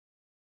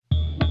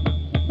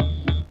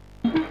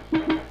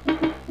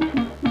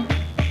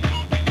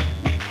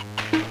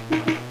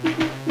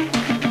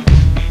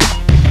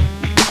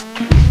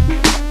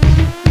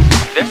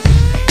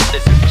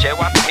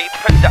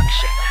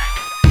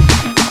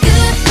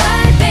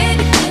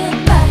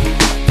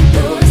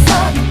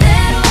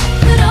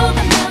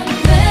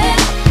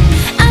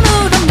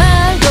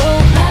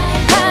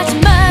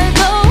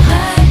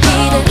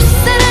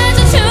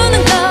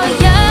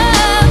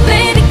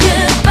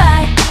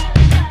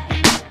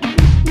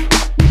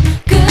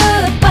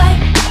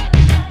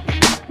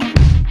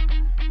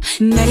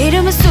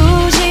이름은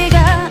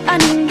수지가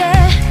아닌데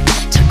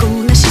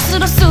자꾸 내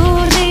실수로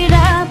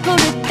수지라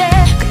부를 때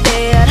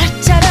그때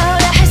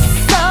알아차려야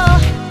했어.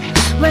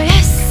 왜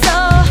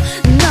했어?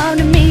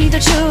 너를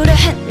믿어주려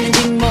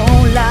했는지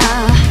몰라.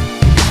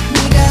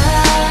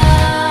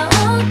 네가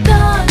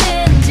어떤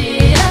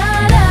애인지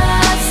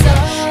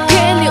알았어.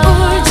 괜히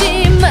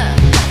울지마.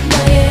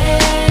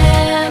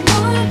 너의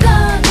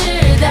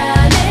물건들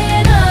다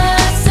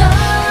내놨어.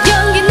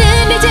 용기는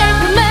이제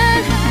그만.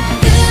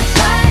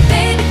 Goodbye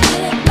baby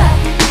goodbye.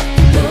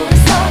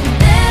 돌아서는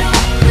대로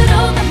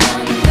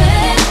들어가면 돼.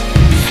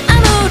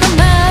 아무런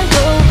말도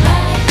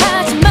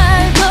하지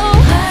말고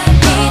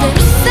이대로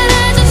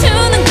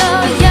사라져주는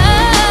거야.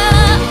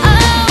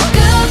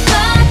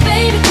 Goodbye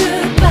baby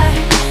goodbye.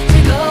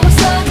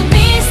 즐거워서 좀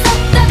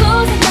있었다고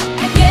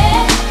생각할게.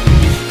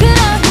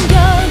 그러면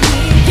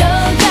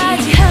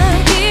여기까지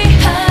하기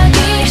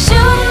쉬운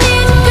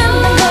이제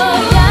끝난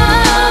거야.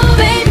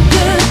 Baby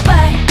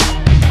goodbye.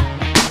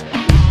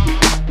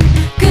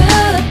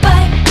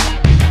 Goodbye.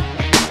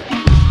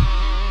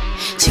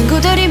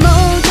 친구들이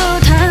모두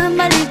다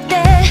말릴 때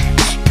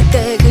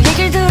그때 그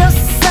얘기를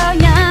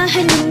들었어야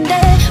했는데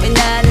왜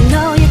나는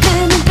너의 그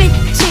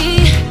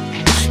눈빛이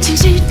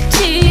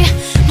진실지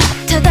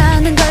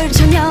못하다는 걸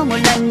전혀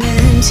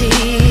몰랐는지.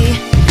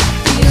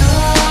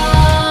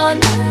 뛰어난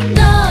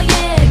너의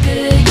그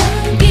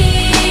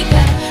연기가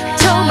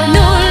정말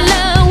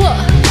놀라워.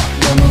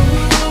 너무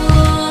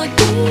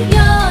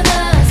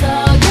뛰어나서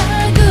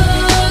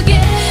결국에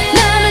날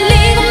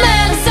흘리고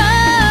말았어.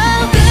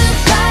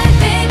 Goodbye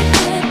baby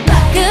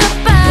goodbye.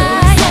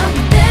 Goodbye. 돌아서는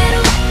대로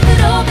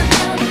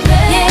들어가면 돼.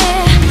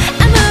 Yeah.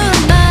 아무런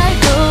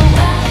말도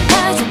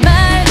하지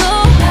말고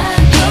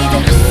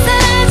이대로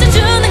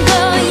사라져주는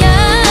거야.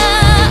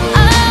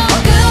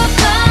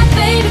 Goodbye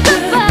baby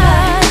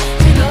goodbye.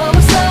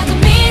 즐거워서 좀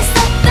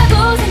있었다고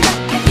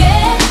생각할게.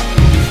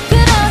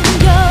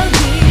 그러면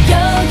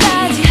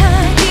여기까지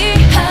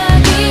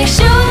하기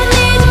쉬운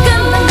이제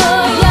끝난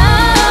거야.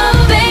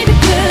 Baby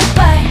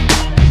goodbye.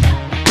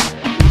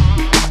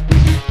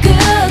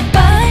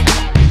 Goodbye.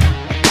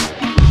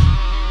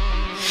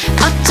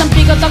 어쩜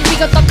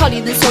삐거덕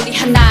거리는 소리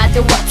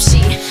하나도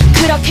없이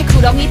그렇게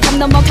구렁이 탑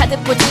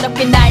넘어가듯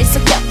부드럽게 날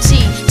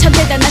속였지. 참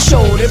대단한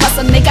쇼를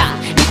봤어 내가.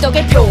 이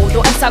덕에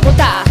표도 안 사고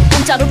다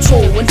공짜로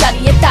좋은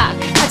자리에 딱.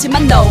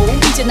 하지만 no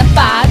이제는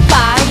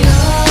빠이빠이.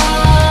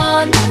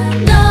 뛰어난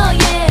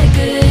너의 그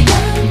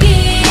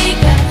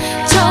연기가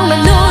정말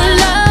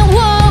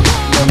놀라워.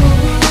 너무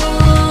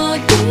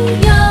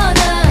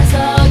뛰어나서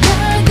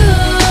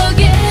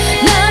결국에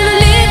날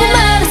흘리고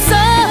말았어.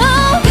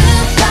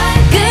 Goodbye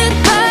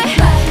goodbye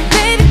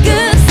baby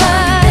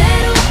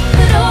goodbye.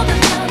 들어가면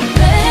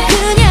돼.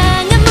 그냥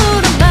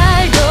아무런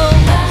말도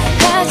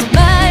하지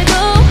말고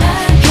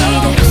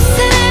이대로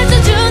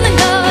사라져주는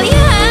거야.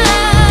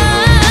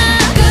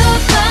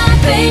 Goodbye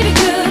baby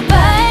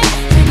goodbye.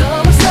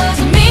 즐거워서 좀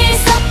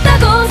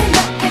있었다고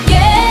생각할게.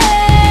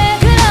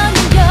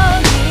 그러면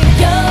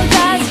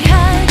여기까지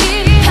하기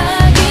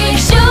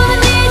쉬운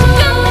이제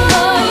끝난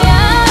거야.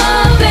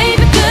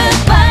 Baby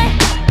goodbye.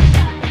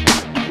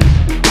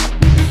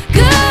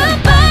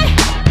 Goodbye.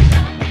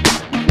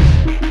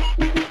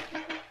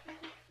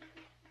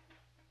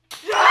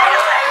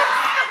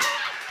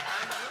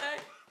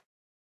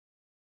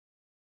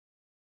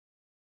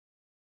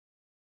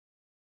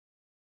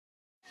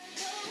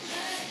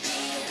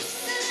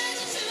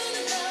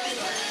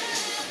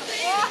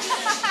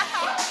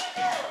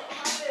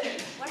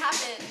 What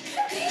happened?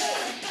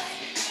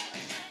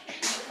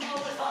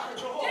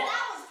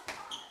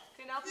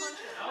 Do not punch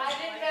it. I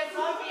didn't mess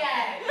up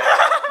yet.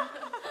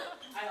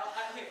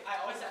 I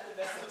always have to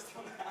mess up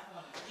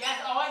somehow. Yes,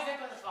 always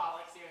think on the spot,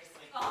 like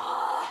seriously.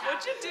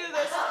 Would you do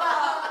this? I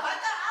thought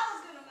I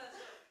was gonna mess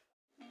up.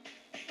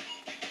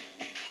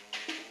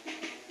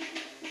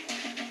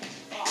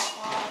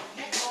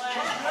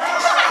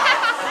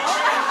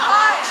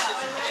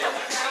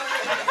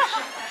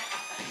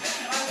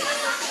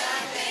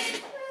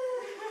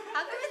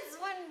 How come it's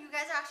when you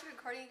guys are actually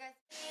recording, you guys?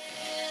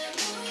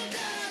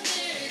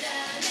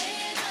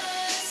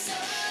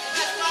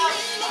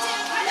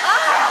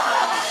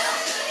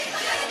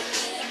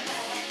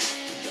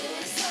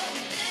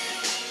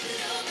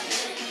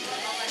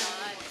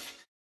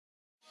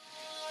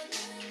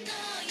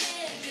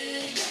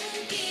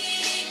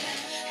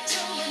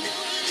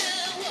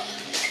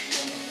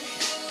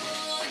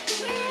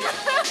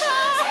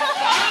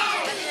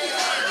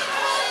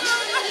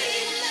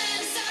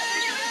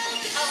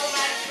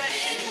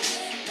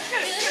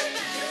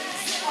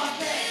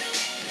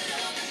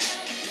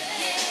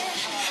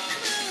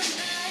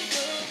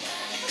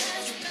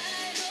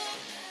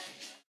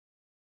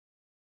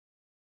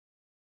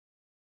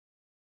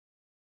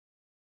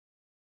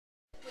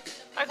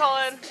 Hi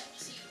Colin.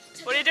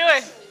 What are you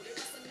doing?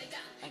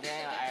 I'm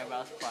getting an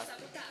eyebrows plucked.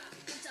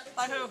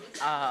 By who?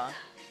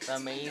 The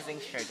amazing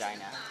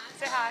Shardina.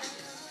 Say hi.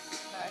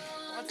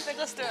 What's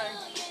Nicholas doing?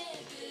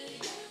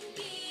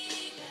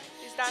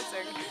 He's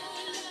dancing.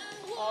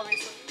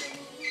 Obviously.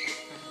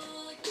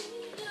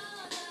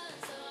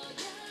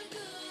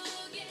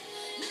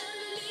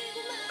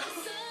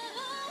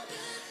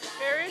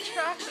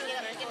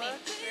 attractive, Nicola.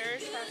 Very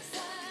attractive.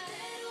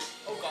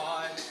 Oh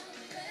God. Does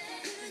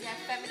he have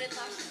feminine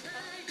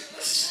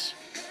lashes?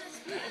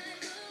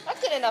 That's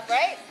good enough,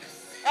 right?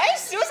 Right?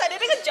 Sus, I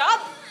did a good job.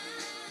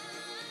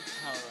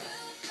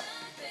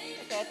 Okay,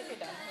 I think we're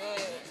done.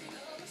 Wait.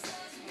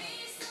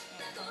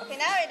 Okay,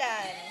 now we're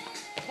done.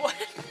 What? I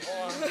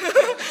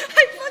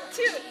fucked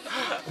too.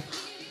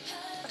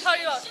 How do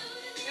you look?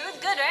 You look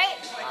good, right?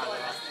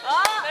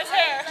 Oh, nice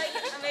hair. Like,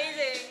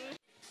 amazing.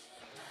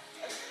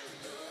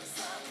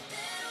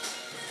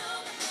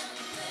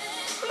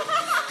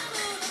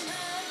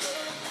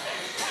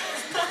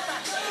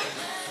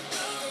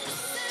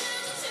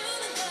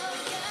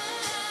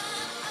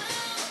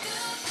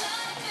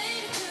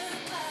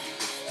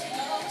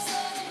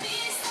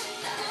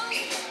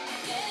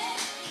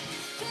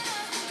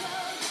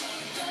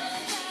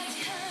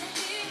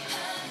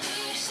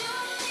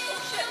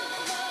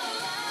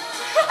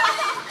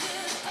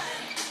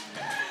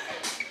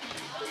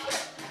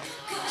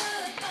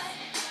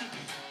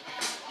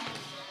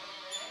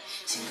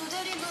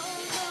 친구들이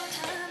모두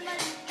다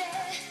많을 때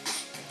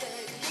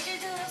그때 그 얘기를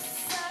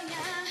들었어야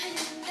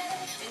했는데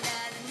왜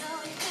나는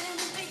너의 그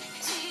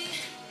눈빛이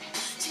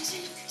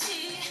진심지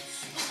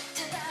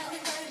못하다는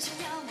걸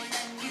전혀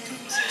몰랐는지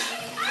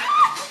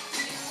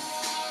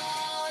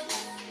너는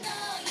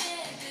너의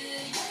그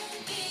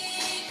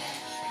연기가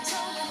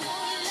정말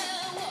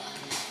놀라워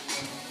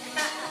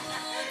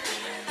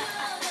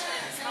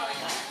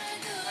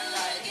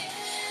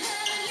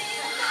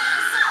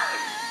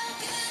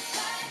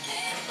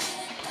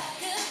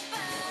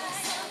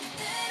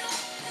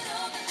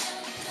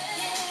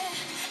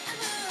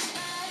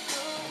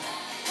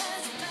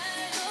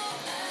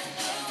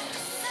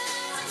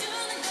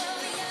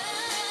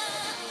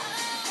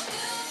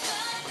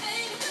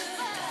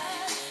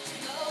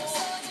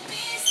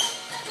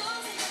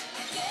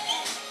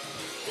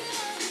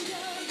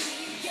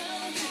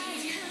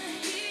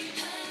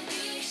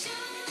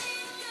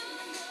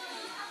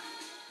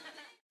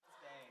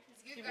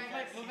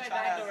Move my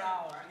bag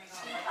around.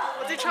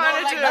 What's he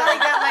trying to do?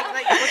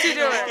 What's he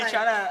doing? He's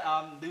trying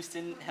to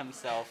loosen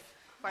himself.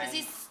 Because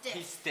he's stiff.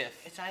 He's stiff.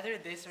 It's either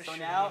this or So Sharina.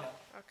 now-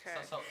 Okay.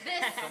 So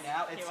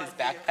now it's his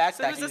backpack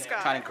So that who's he's this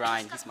guy? trying to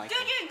grind. He's Michael.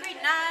 Dude, you're in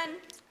grade 9.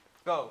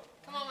 Go.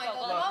 Come on,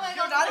 Michael. Come on,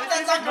 Michael. Not if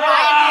that's Wow! a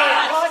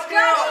hot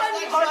girl. What?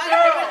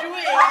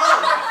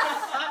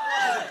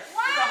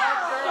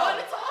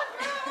 It's a hot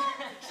girl.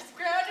 She's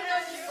grounded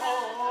on you.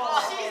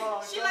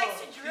 She likes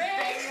to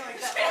drink.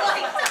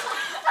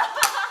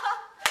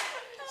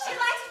 She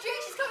likes to drink.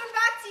 She's coming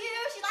back to you.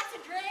 She likes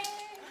to drink.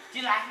 Do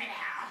you like me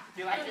now?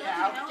 Do you like me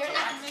now? You're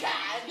not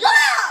sad.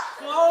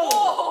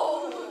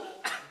 Whoa!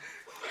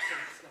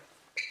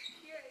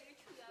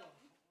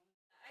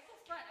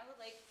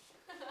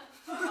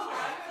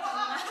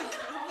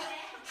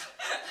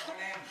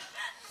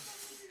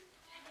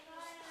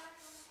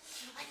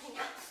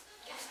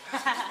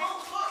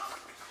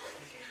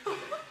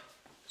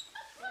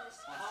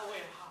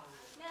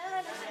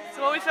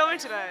 So what are we filming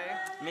today?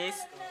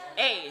 Miss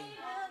A.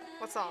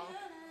 What song?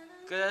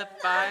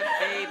 Goodbye,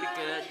 baby,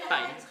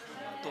 goodbye.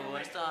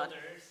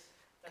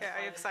 Okay,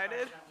 are you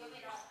excited?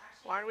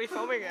 Why aren't we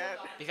filming it?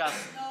 Because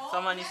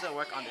someone needs to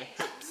work on their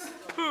hips.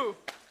 Who?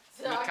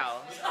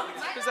 Mikal,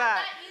 Who's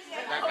that?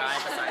 that guy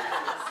beside you.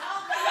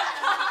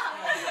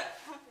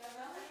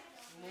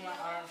 Move my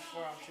arm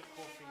for I'm too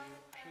cool for you.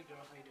 Hey girl,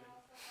 how you doing?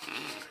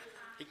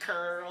 He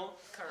curl.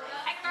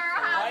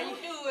 How you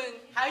doing?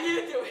 How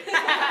you doing?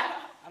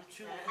 I'm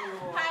too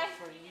cool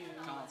for you.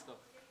 Come on, let's go.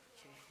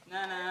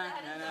 Na na na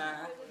na na.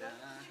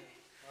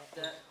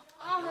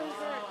 Oh, my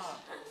God.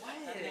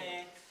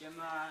 You're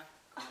my.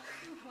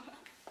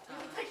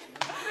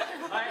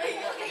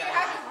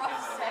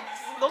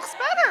 Looks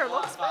better.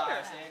 Looks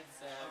better. 5, 6,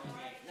 7,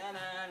 8. Na na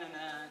na na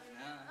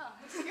na.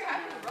 You're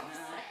having rough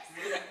sex.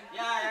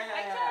 Yeah.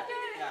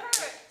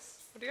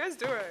 What are you guys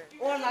doing?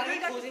 Oh, I'm not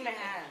even closing my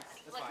hands.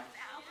 That's fine.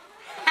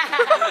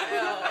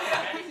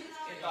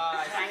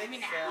 Goodbye. 6, 7, 8.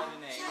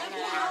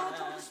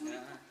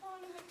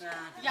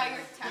 Yeah,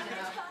 you're tapping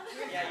out.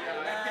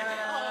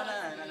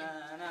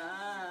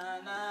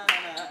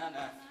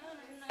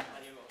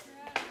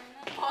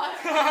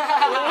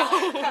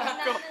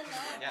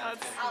 Yeah,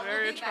 That's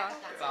very attractive.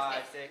 5,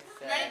 6,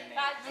 7, 8.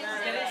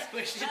 Get it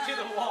squished into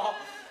the wall.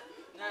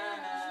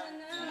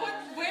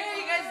 Where are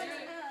you guys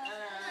doing?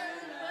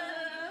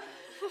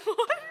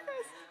 What?